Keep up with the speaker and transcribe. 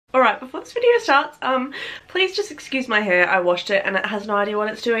Alright, before this video starts, please just excuse my hair. I washed it and it has no idea what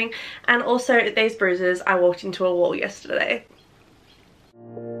it's doing. And also these bruises, I walked into a wall yesterday.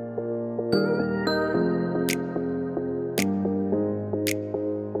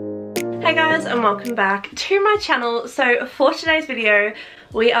 Hey guys, and welcome back to my channel. So for today's video,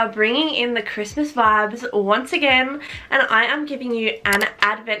 we are bringing in the Christmas vibes once again, and I am giving you an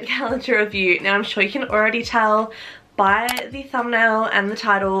advent calendar review. Now I'm sure you can already tell by the thumbnail and the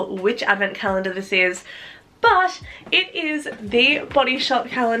title which advent calendar this is, but it is the Body Shop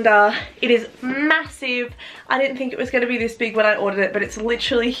calendar. It is massive. I didn't think it was going to be this big when I ordered it, but it's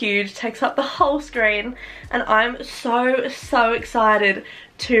literally huge. It takes up the whole screen, and I'm so excited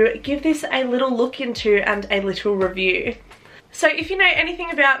to give this a little look into and a little review. So if you know anything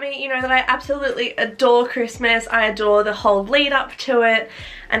about me, you know that I absolutely adore Christmas. I adore the whole lead up to it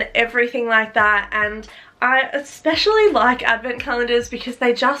and everything like that, and I especially like advent calendars because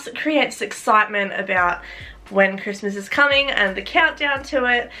they just create this excitement about when Christmas is coming and the countdown to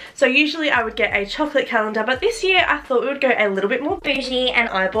it. So usually I would get a chocolate calendar, but this year I thought we would go a little bit more bougie, and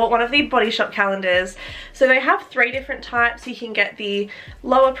I bought one of the Body Shop calendars. So they have 3 different types. You can get the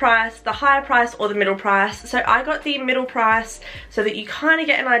lower price, the higher price, or the middle price. So I got the middle price so that you kind of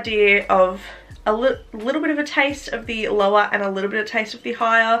get an idea of a little bit of a taste of the lower and a little bit of a taste of the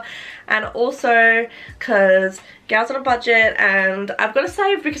higher, and also because girls on a budget and I've got to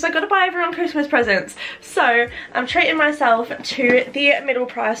save because I've got to buy everyone Christmas presents. So I'm treating myself to the middle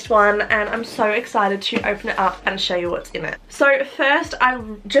priced one, and I'm so excited to open it up and show you what's in it. So first, I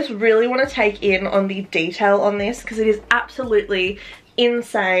just really want to take in on the detail on this because it is absolutely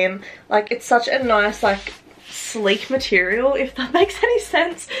insane. Like, it's such a nice, like, sleek material, if that makes any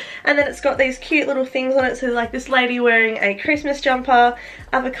sense. And then it's got these cute little things on it. So like this lady wearing a Christmas jumper,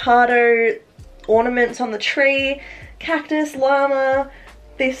 avocado ornaments on the tree, cactus, llama,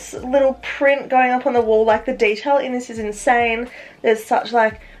 this little print going up on the wall. Like, the detail in this is insane. There's such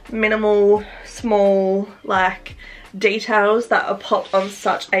like minimal, small like details that are popped on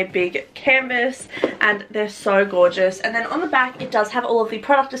such a big canvas, and they're so gorgeous. And then on the back it does have all of the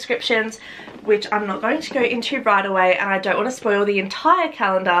product descriptions, which I'm not going to go into right away, and I don't want to spoil the entire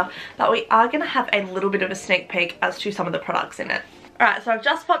calendar, but we are going to have a little bit of a sneak peek as to some of the products in it. Alright, so I've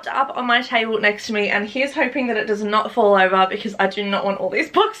just popped it up on my table next to me, and here's hoping that it does not fall over because I do not want all these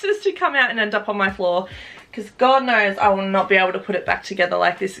boxes to come out and end up on my floor, because God knows I will not be able to put it back together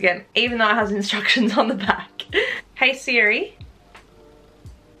like this again, even though it has instructions on the back. Hey Siri,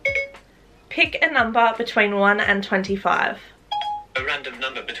 pick a number between 1 and 25. A random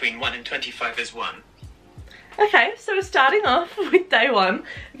number between 1 and 25 is 1. Okay, so we're starting off with day 1.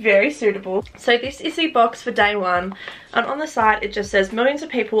 Very suitable. So this is the box for day 1, and on the side it just says, millions of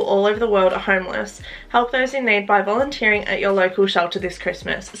people all over the world are homeless. Help those in need by volunteering at your local shelter this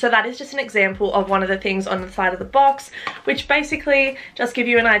Christmas. So that is just an example of one of the things on the side of the box, which basically just give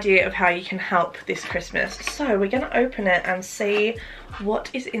you an idea of how you can help this Christmas. So we're going to open it and see what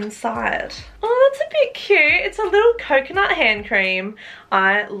is inside. Oh, that's a bit cute. It's a little coconut hand cream.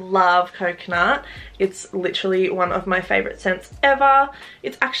 I love coconut. It's literally one of my favorite scents ever.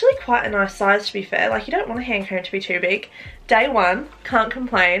 It's actually quite a nice size, to be fair. Like, you don't want a hand cream to be too big. Day 1, can't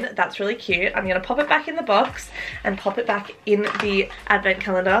complain. That's really cute. I'm gonna pop it back in the box and pop it back in the advent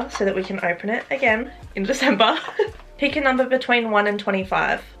calendar so that we can open it again in December. Pick a number between 1 and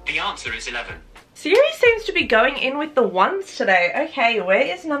 25. The answer is 11. Siri seems to be going in with the ones today. Okay, where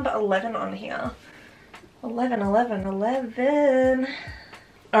is number 11 on here? 11, 11, 11.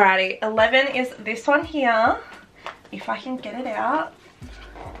 Alrighty, 11 is this one here. If I can get it out.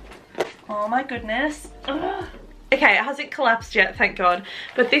 Oh my goodness. Ugh. Okay, it hasn't collapsed yet, thank God.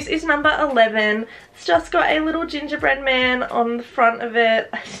 But this is number 11. It's just got a little gingerbread man on the front of it.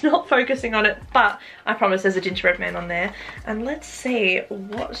 It's not focusing on it, but I promise there's a gingerbread man on there. And let's see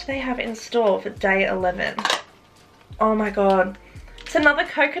what they have in store for day 11. Oh my God. It's another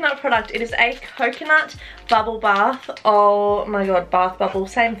coconut product. It is a coconut bubble bath. Oh my God, bath bubble,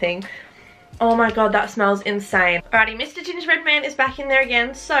 same thing. Oh my God, that smells insane. Alrighty, Mr. Gingerbread Man is back in there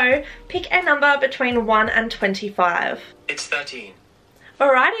again. So pick a number between 1 and 25. It's 13.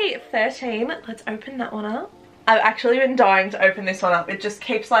 Alrighty, 13. Let's open that one up. I've actually been dying to open this one up. It just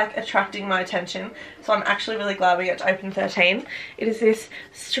keeps like attracting my attention. So I'm actually really glad we get to open 13. It is this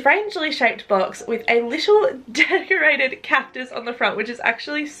strangely shaped box with a little decorated cactus on the front, which is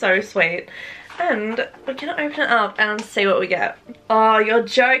actually so sweet. And we're gonna open it up and see what we get. Oh, you're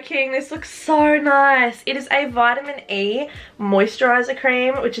joking. This looks so nice. It is a vitamin E moisturizer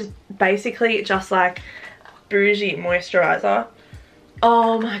cream, which is basically just like bougie moisturizer.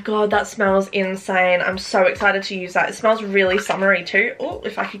 Oh my god, that smells insane. I'm so excited to use that. It smells really summery too. Oh,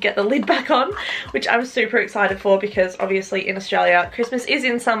 if I could get the lid back on, which I'm super excited for because obviously in Australia, Christmas is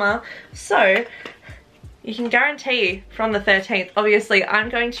in summer. So you can guarantee from the 13th, obviously I'm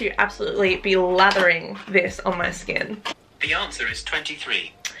going to absolutely be lathering this on my skin. The answer is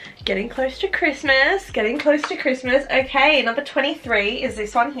 23. Getting close to Christmas, getting close to Christmas. Okay, number 23 is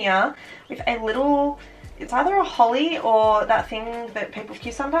this one here with a little, it's either a holly or that thing that people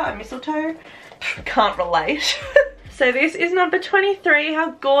kiss under, a mistletoe. Can't relate. So this is number 23.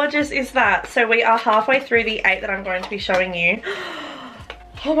 How gorgeous is that? So we are halfway through the 8 that I'm going to be showing you.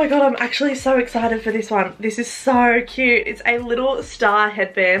 Oh my god, I'm actually so excited for this one. This is so cute. It's a little star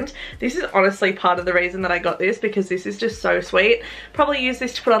headband. This is honestly part of the reason that I got this because this is just so sweet. Probably use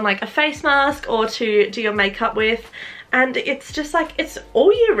this to put on like a face mask or to do your makeup with. And it's just like, it's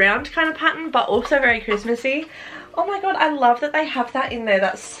all year round kind of pattern, but also very Christmassy. Oh my god, I love that they have that in there.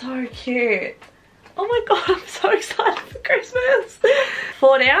 That's so cute. Oh my god, I'm so excited for Christmas.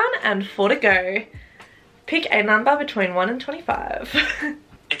 4 down and 4 to go. Pick a number between 1 and 25.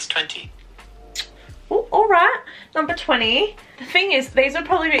 It's 20. Oh, alright, number 20. The thing is, these would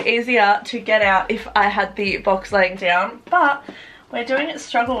probably be easier to get out if I had the box laying down, but we're doing it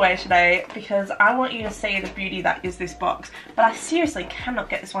struggle way today because I want you to see the beauty that is this box. But I seriously cannot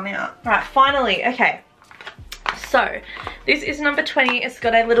get this one out. Alright, finally, okay. So, this is number 20. It's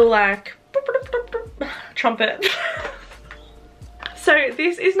got a little like trumpet. So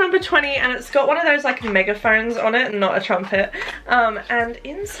this is number 20 and it's got one of those like megaphones on it, not a trumpet. And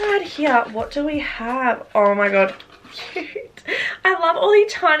inside here, what do we have? Oh my god, cute. I love all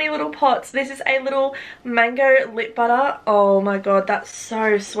these tiny little pots. This is a little mango lip butter. Oh my god, that's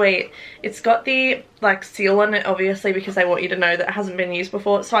so sweet. It's got the like seal on it obviously because they want you to know that it hasn't been used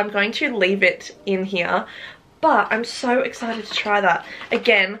before. So I'm going to leave it in here. But I'm so excited to try that.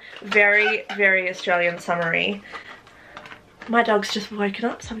 Again, very, very Australian summery. My dog's just woken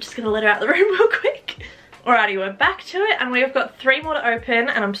up, so I'm just going to let her out of the room real quick. Alrighty, we're back to it and we've got 3 more to open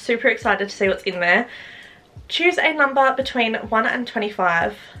and I'm super excited to see what's in there. Choose a number between 1 and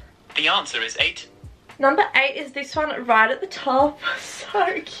 25. The answer is 8. Number 8 is this one right at the top.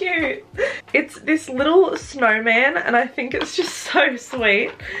 So cute. It's this little snowman and I think it's just so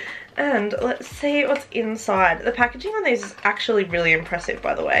sweet. And let's see what's inside. The packaging on these is actually really impressive,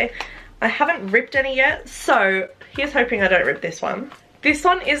 by the way. I haven't ripped any yet, so here's hoping I don't rip this one. This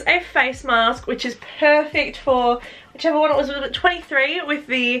one is a face mask, which is perfect for whichever one it was 23 with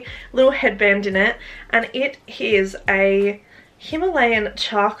the little headband in it. And it is a Himalayan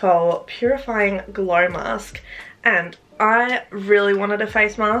charcoal purifying glow mask. And I really wanted a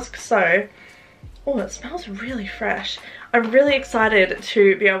face mask, so... Oh, it smells really fresh. I'm really excited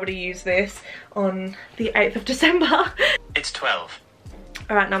to be able to use this on the 8th of December. It's 12.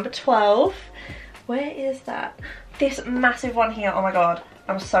 Alright, number 12. Where is that? This massive one here. Oh my god,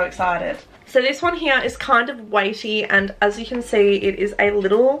 I'm so excited. So this one here is kind of weighty and as you can see it is a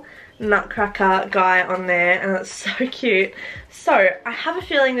little nutcracker guy on there and it's so cute. So I have a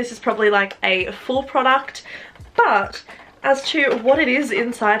feeling this is probably like a full product, but as to what it is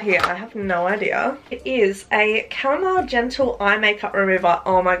inside here, I have no idea. It is a caramel gentle eye makeup remover.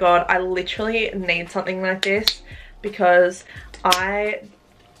 Oh my god, I literally need something like this because I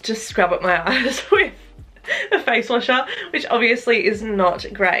just scrub up my eyes with a face washer, which obviously is not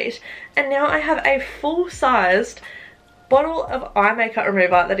great. And now I have a full-sized bottle of eye makeup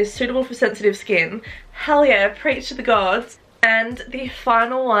remover that is suitable for sensitive skin. Hell yeah, preach to the gods. And the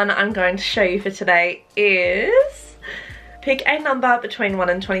final one I'm going to show you for today is... pick a number between 1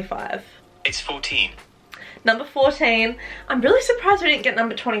 and 25. It's 14. Number 14. I'm really surprised we didn't get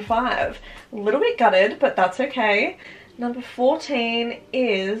number 25. A little bit gutted, but that's okay. Number 14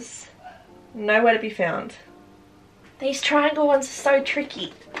 is nowhere to be found. These triangle ones are so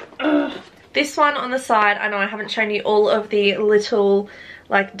tricky. Ugh. This one on the side, I know I haven't shown you all of the little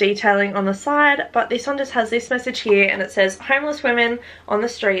like detailing on the side, but this one just has this message here and it says homeless women on the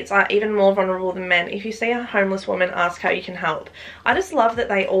streets are even more vulnerable than men. If you see a homeless woman, ask how you can help. I just love that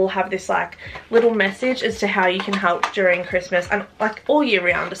they all have this like little message as to how you can help during Christmas and like all year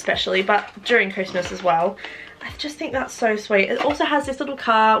round especially, but during Christmas as well. I just think that's so sweet. It also has this little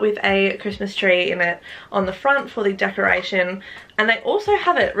car with a Christmas tree in it on the front for the decoration, and they also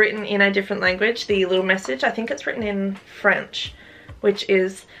have it written in a different language, the little message. I think it's written in French, which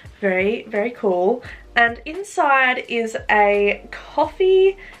is very, very cool. And inside is a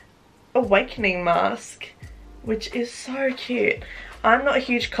coffee awakening mask, which is so cute. I'm not a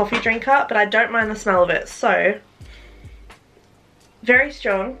huge coffee drinker, but I don't mind the smell of it, so very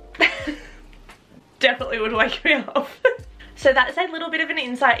strong. Definitely would wake me up. So that's a little bit of an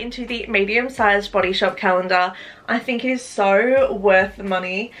insight into the medium-sized Body Shop calendar. I think it is so worth the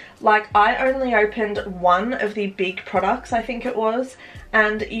money. Like, I only opened one of the big products, I think it was,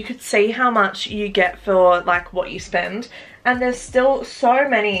 and you could see how much you get for like what you spend. And there's still so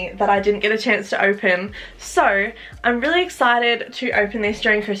many that I didn't get a chance to open. So I'm really excited to open this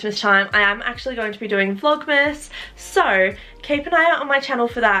during Christmas time. I am actually going to be doing Vlogmas, so keep an eye out on my channel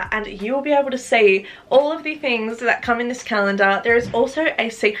for that and you will be able to see all of the things that come in this calendar. There is also a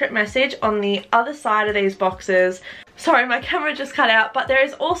secret message on the other side of these boxes. Sorry, my camera just cut out, but there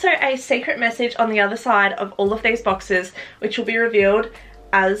is also a secret message on the other side of all of these boxes, which will be revealed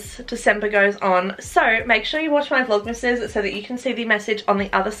as December goes on. So make sure you watch my Vlogmases so that you can see the message on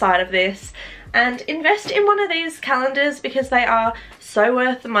the other side of this, and invest in one of these calendars because they are so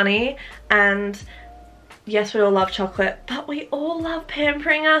worth the money. And yes, we all love chocolate, but we all love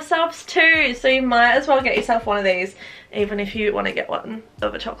pampering ourselves too, so you might as well get yourself one of these, even if you want to get one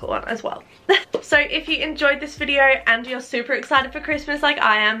of a chocolate one as well. So if you enjoyed this video and you're super excited for Christmas like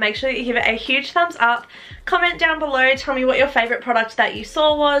I am, make sure that you give it a huge thumbs up. Comment down below, tell me what your favourite product that you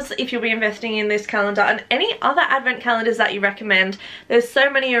saw was, if you'll be investing in this calendar, and any other advent calendars that you recommend. There's so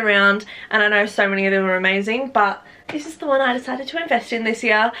many around and I know so many of them are amazing, but this is the one I decided to invest in this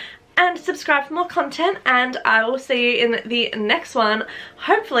year. And subscribe for more content, and I will see you in the next one,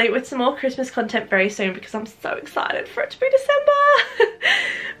 hopefully with some more Christmas content very soon because I'm so excited for it to be December.